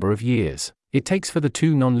in the number of years it takes for the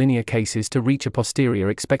two nonlinear cases to reach a posterior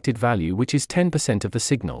expected value which is 10% of the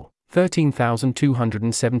signal,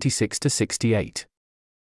 13,276 to 68.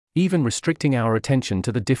 Even restricting our attention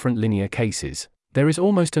to the different linear cases, there is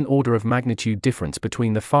almost an order of magnitude difference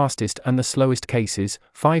between the fastest and the slowest cases,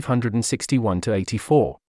 561 to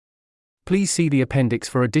 84. Please see the appendix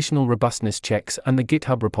for additional robustness checks and the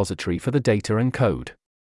GitHub repository for the data and code.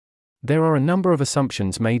 There are a number of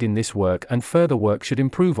assumptions made in this work, and further work should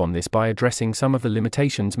improve on this by addressing some of the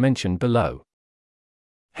limitations mentioned below.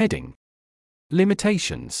 Heading.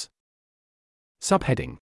 Limitations.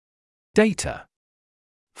 Subheading. Data.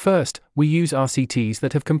 First, we use RCTs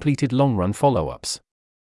that have completed long-run follow-ups.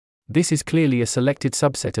 This is clearly a selected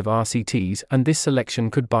subset of RCTs, and this selection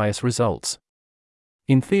could bias results.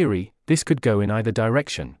 In theory, this could go in either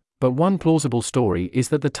direction, but one plausible story is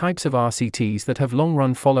that the types of RCTs that have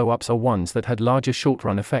long-run follow-ups are ones that had larger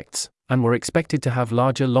short-run effects, and were expected to have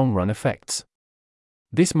larger long-run effects.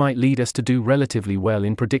 This might lead us to do relatively well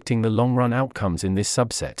in predicting the long-run outcomes in this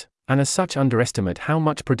subset, and as such underestimate how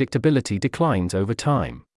much predictability declines over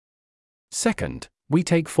time. Second, we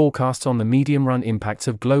take forecasts on the medium-run impacts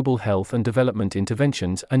of global health and development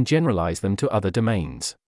interventions and generalize them to other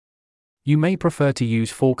domains. You may prefer to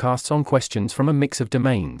use forecasts on questions from a mix of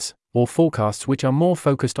domains, or forecasts which are more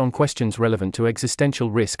focused on questions relevant to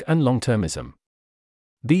existential risk and long-termism.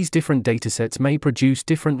 These different datasets may produce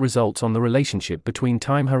different results on the relationship between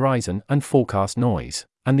time horizon and forecast noise,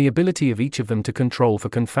 and the ability of each of them to control for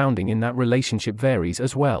confounding in that relationship varies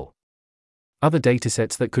as well. Other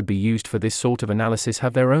datasets that could be used for this sort of analysis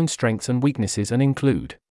have their own strengths and weaknesses and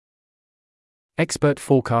include Expert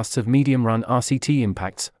Forecasts of Medium-Run RCT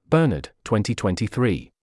Impacts, Bernard,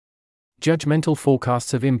 2023. Judgmental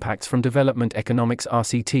Forecasts of Impacts from Development Economics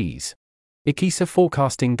RCTs. IKISA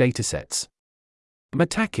Forecasting Datasets.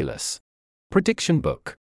 Metaculus. Prediction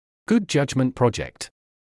Book. Good Judgment Project.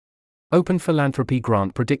 Open Philanthropy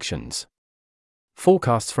Grant Predictions.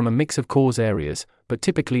 Forecasts from a mix of cause areas, but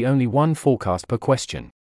typically only one forecast per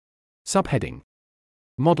question. Subheading.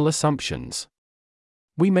 Model Assumptions.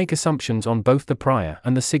 We make assumptions on both the prior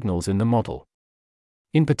and the signals in the model.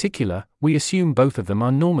 In particular, we assume both of them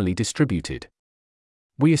are normally distributed.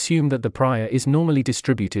 We assume that the prior is normally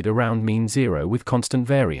distributed around mean zero with constant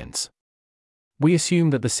variance. We assume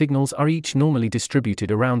that the signals are each normally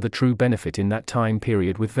distributed around the true benefit in that time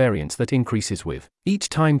period with variance that increases with each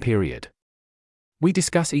time period. We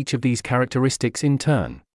discuss each of these characteristics in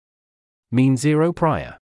turn. Mean zero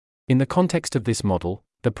prior. In the context of this model,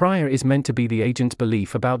 the prior is meant to be the agent's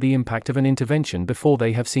belief about the impact of an intervention before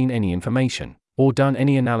they have seen any information, or done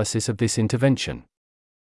any analysis of this intervention.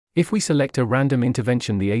 If we select a random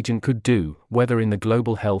intervention the agent could do, whether in the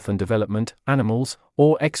global health and development, animals,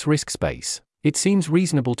 or X-risk space, it seems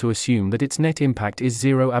reasonable to assume that its net impact is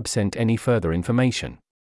zero absent any further information.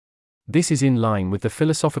 This is in line with the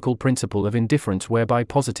philosophical principle of indifference whereby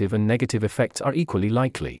positive and negative effects are equally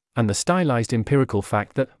likely, and the stylized empirical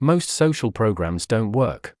fact that most social programs don't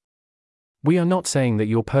work. We are not saying that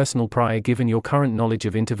your personal prior given your current knowledge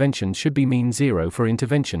of interventions should be mean zero for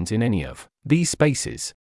interventions in any of these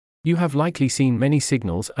spaces. You have likely seen many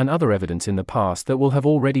signals and other evidence in the past that will have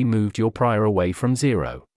already moved your prior away from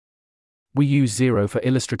zero. We use zero for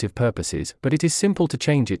illustrative purposes, but it is simple to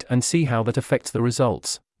change it and see how that affects the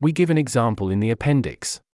results. We give an example in the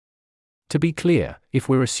appendix. To be clear, if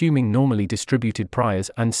we're assuming normally distributed priors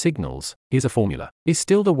and signals, here's a formula, is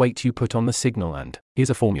still the weight you put on the signal and, here's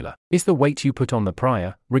a formula, is the weight you put on the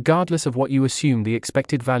prior, regardless of what you assume the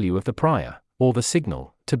expected value of the prior, or the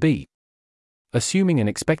signal, to be. Assuming an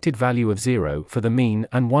expected value of 0 for the mean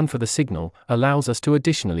and 1 for the signal allows us to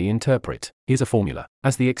additionally interpret, here's a formula,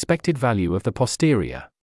 as the expected value of the posterior.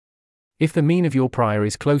 If the mean of your prior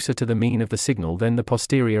is closer to the mean of the signal, then the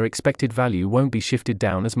posterior expected value won't be shifted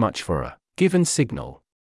down as much for a given signal.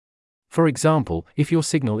 For example, if your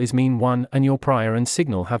signal is mean 1 and your prior and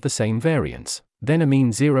signal have the same variance, then a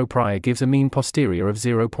mean 0 prior gives a mean posterior of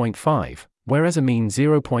 0.5, whereas a mean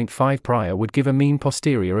 0.5 prior would give a mean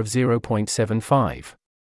posterior of 0.75.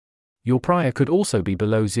 Your prior could also be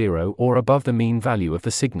below 0 or above the mean value of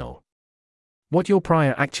the signal. What your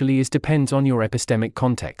prior actually is depends on your epistemic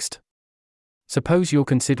context. Suppose you're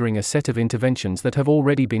considering a set of interventions that have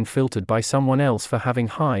already been filtered by someone else for having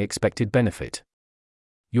high expected benefit.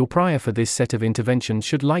 Your prior for this set of interventions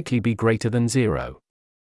should likely be greater than 0.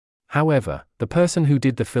 However, the person who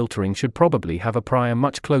did the filtering should probably have a prior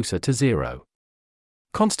much closer to 0.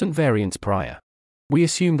 Constant variance prior. We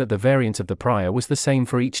assume that the variance of the prior was the same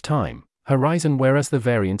for each time horizon, whereas the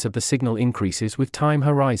variance of the signal increases with time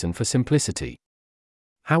horizon for simplicity.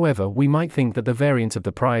 However, we might think that the variance of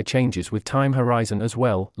the prior changes with time horizon as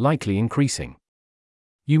well, likely increasing.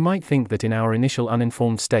 You might think that in our initial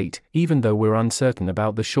uninformed state, even though we're uncertain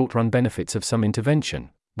about the short-run benefits of some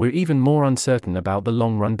intervention, we're even more uncertain about the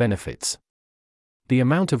long-run benefits. The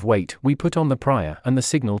amount of weight we put on the prior and the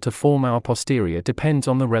signal to form our posterior depends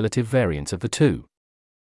on the relative variance of the two.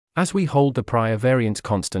 As we hold the prior variance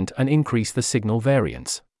constant and increase the signal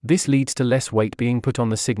variance, this leads to less weight being put on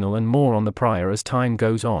the signal and more on the prior as time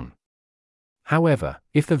goes on. However,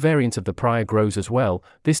 if the variance of the prior grows as well,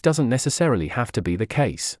 this doesn't necessarily have to be the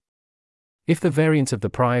case. If the variance of the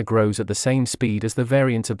prior grows at the same speed as the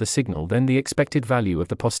variance of the signal, then the expected value of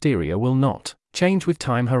the posterior will not change with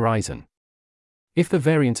time horizon. If the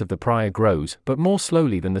variance of the prior grows, but more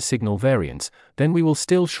slowly than the signal variance, then we will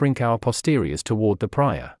still shrink our posteriors toward the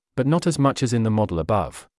prior, but not as much as in the model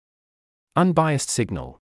above. Unbiased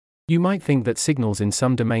signal. You might think that signals in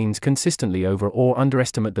some domains consistently over or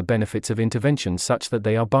underestimate the benefits of interventions such that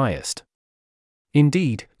they are biased.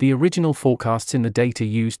 Indeed, the original forecasts in the data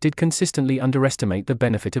used did consistently underestimate the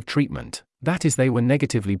benefit of treatment. That is, they were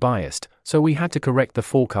negatively biased, so we had to correct the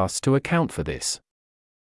forecasts to account for this.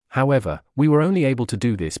 However, we were only able to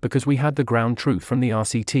do this because we had the ground truth from the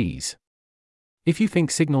RCTs. If you think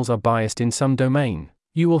signals are biased in some domain,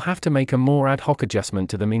 You will have to make a more ad hoc adjustment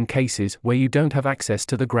to them in cases where you don't have access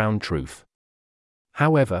to the ground truth.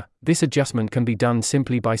 However, this adjustment can be done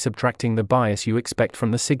simply by subtracting the bias you expect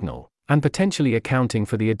from the signal, and potentially accounting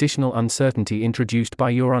for the additional uncertainty introduced by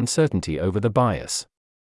your uncertainty over the bias.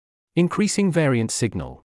 Increasing variance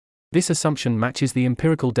signal. This assumption matches the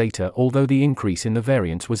empirical data, although the increase in the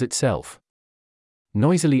variance was itself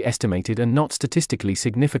noisily estimated and not statistically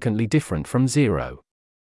significantly different from zero.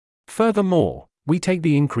 Furthermore, we take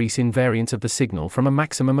the increase in variance of the signal from a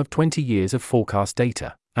maximum of 20 years of forecast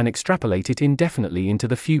data, and extrapolate it indefinitely into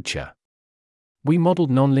the future. We modeled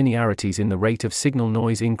nonlinearities in the rate of signal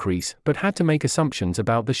noise increase, but had to make assumptions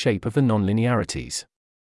about the shape of the nonlinearities.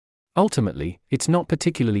 Ultimately, it's not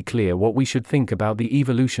particularly clear what we should think about the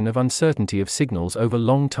evolution of uncertainty of signals over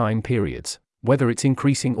long time periods, whether it's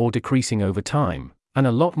increasing or decreasing over time, and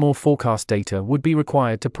a lot more forecast data would be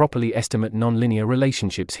required to properly estimate nonlinear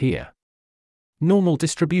relationships here. Normal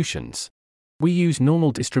distributions. We use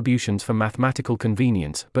normal distributions for mathematical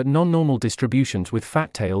convenience, but non-normal distributions with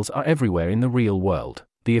fat tails are everywhere in the real world.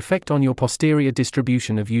 The effect on your posterior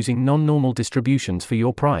distribution of using non-normal distributions for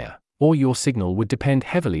your prior or your signal would depend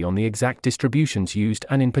heavily on the exact distributions used,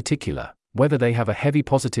 and in particular, whether they have a heavy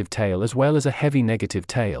positive tail as well as a heavy negative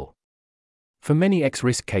tail. For many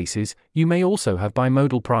X-risk cases, you may also have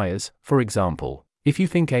bimodal priors, for example, if you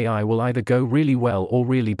think AI will either go really well or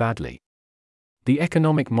really badly. The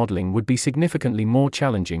economic modeling would be significantly more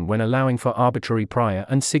challenging when allowing for arbitrary prior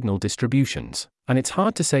and signal distributions, and it's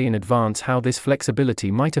hard to say in advance how this flexibility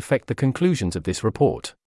might affect the conclusions of this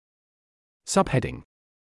report. Subheading: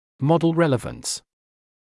 Model relevance.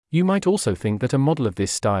 You might also think that a model of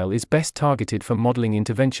this style is best targeted for modeling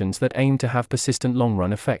interventions that aim to have persistent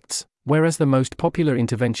long-run effects, whereas the most popular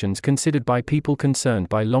interventions considered by people concerned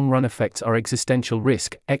by long-run effects are existential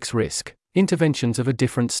risk, X-risk, interventions of a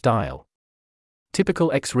different style.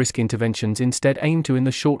 Typical X-risk interventions instead aim to in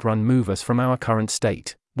the short run move us from our current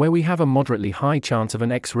state, where we have a moderately high chance of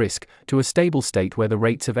an X-risk, to a stable state where the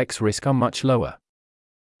rates of X-risk are much lower.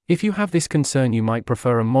 If you have this concern, you might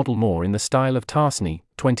prefer a model more in the style of Tarsney,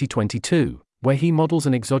 2022, where he models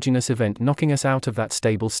an exogenous event knocking us out of that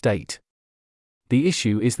stable state. The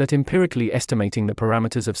issue is that empirically estimating the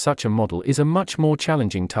parameters of such a model is a much more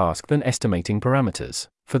challenging task than estimating parameters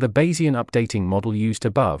for the Bayesian updating model used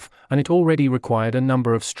above, and it already required a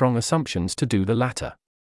number of strong assumptions to do the latter.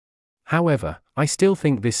 However, I still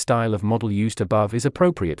think this style of model used above is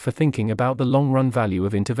appropriate for thinking about the long-run value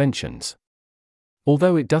of interventions.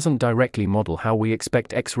 Although it doesn't directly model how we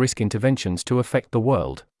expect X-risk interventions to affect the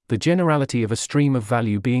world, the generality of a stream of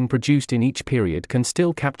value being produced in each period can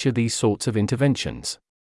still capture these sorts of interventions.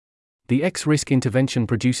 The X-risk intervention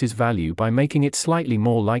produces value by making it slightly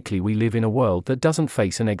more likely we live in a world that doesn't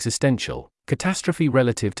face an existential catastrophe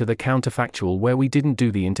relative to the counterfactual where we didn't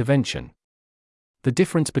do the intervention. The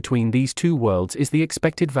difference between these two worlds is the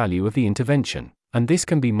expected value of the intervention, and this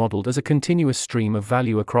can be modeled as a continuous stream of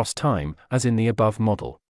value across time, as in the above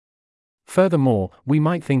model. Furthermore, we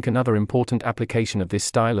might think another important application of this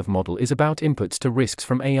style of model is about inputs to risks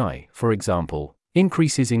from AI, for example,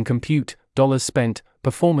 increases in compute, dollars spent,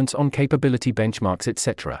 performance on capability benchmarks,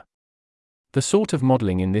 etc. The sort of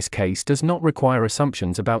modeling in this case does not require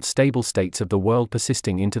assumptions about stable states of the world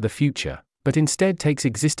persisting into the future, but instead takes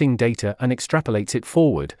existing data and extrapolates it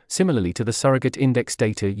forward, similarly to the surrogate index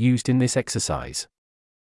data used in this exercise.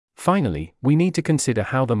 Finally, we need to consider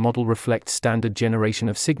how the model reflects standard generation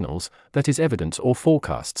of signals, that is evidence or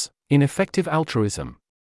forecasts, in effective altruism.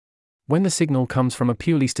 When the signal comes from a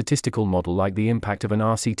purely statistical model like the impact of an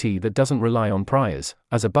RCT that doesn't rely on priors,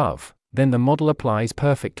 as above, then the model applies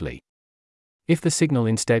perfectly. If the signal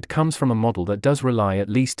instead comes from a model that does rely at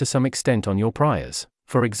least to some extent on your priors,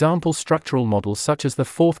 for example structural models such as the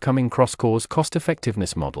forthcoming cross-cause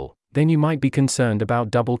cost-effectiveness model, then you might be concerned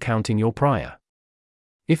about double counting your prior.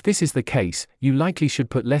 If this is the case, you likely should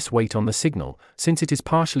put less weight on the signal, since it is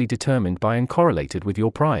partially determined by and correlated with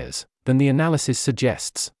your priors, than the analysis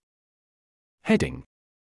suggests. Heading: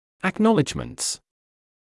 Acknowledgements.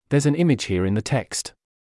 There's an image here in the text.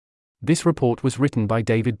 This report was written by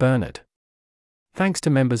David Bernard. Thanks to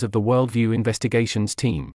members of the Worldview Investigations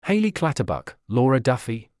team, Haley Clatterbuck, Laura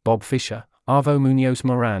Duffy, Bob Fisher, Arvo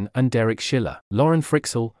Munoz-Moran and Derek Schiller, Lauren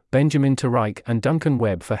Frixell, Benjamin Tareik and Duncan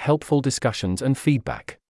Webb for helpful discussions and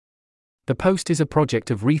feedback. The post is a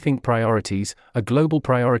project of Rethink Priorities, a global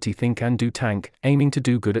priority think and do tank, aiming to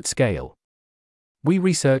do good at scale. We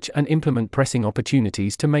research and implement pressing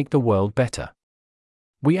opportunities to make the world better.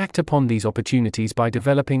 We act upon these opportunities by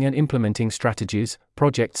developing and implementing strategies,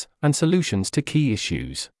 projects, and solutions to key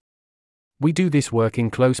issues. We do this work in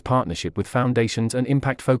close partnership with foundations and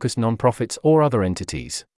impact-focused nonprofits or other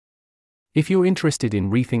entities. If you're interested in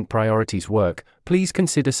Rethink Priorities work, please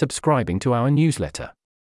consider subscribing to our newsletter.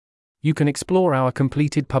 You can explore our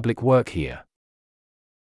completed public work here.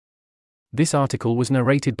 This article was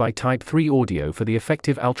narrated by Type 3 Audio for the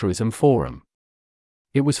Effective Altruism Forum.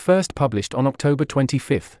 It was first published on October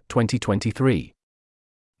 25, 2023.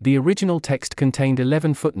 The original text contained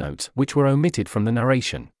 11 footnotes which were omitted from the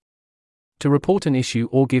narration. To report an issue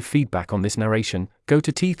or give feedback on this narration, go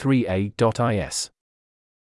to t3a.is.